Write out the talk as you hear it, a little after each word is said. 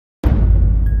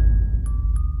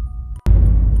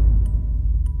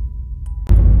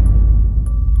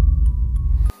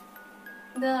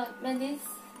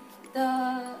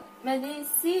The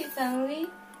Medici family,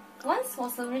 once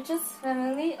was the richest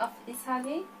family of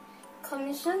Italy,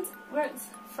 commissioned works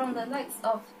from the likes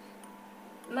of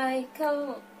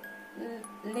Michelangelo,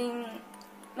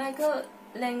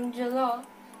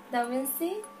 Da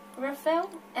Vinci, Raphael,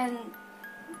 and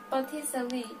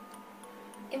Botticelli,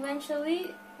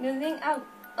 eventually building out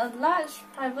a large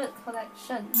private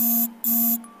collection.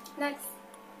 Next.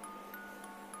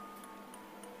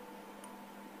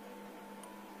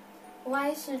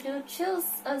 Why should you choose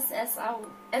us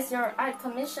as your art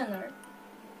commissioner?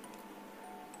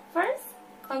 First,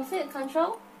 complete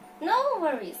control. No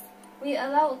worries. We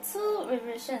allow 2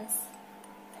 revisions.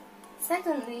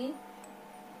 Secondly,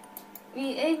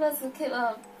 we able to keep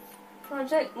a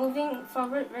project moving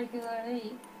forward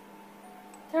regularly.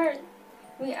 Third,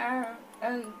 we are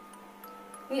a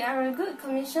good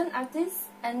commission artist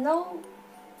and know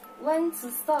when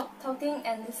to stop talking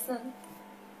and listen.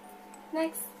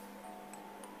 Next.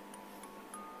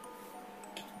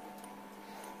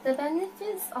 The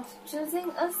benefits of choosing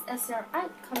us as your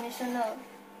art commissioner.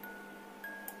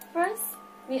 First,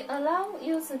 we allow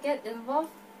you to get involved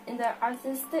in the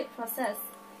artistic process,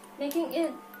 making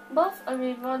it both a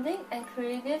rewarding and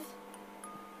creative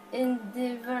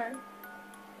endeavor.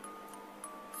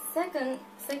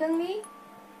 Secondly,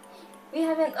 we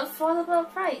have an affordable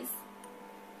price,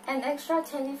 an extra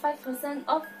 25%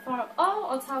 off for all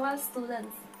Ottawa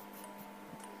students.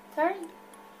 Third,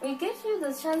 we give you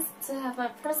the chance to have a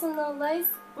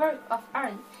personalized work of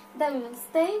art that will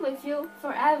stay with you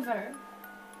forever.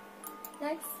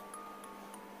 Next.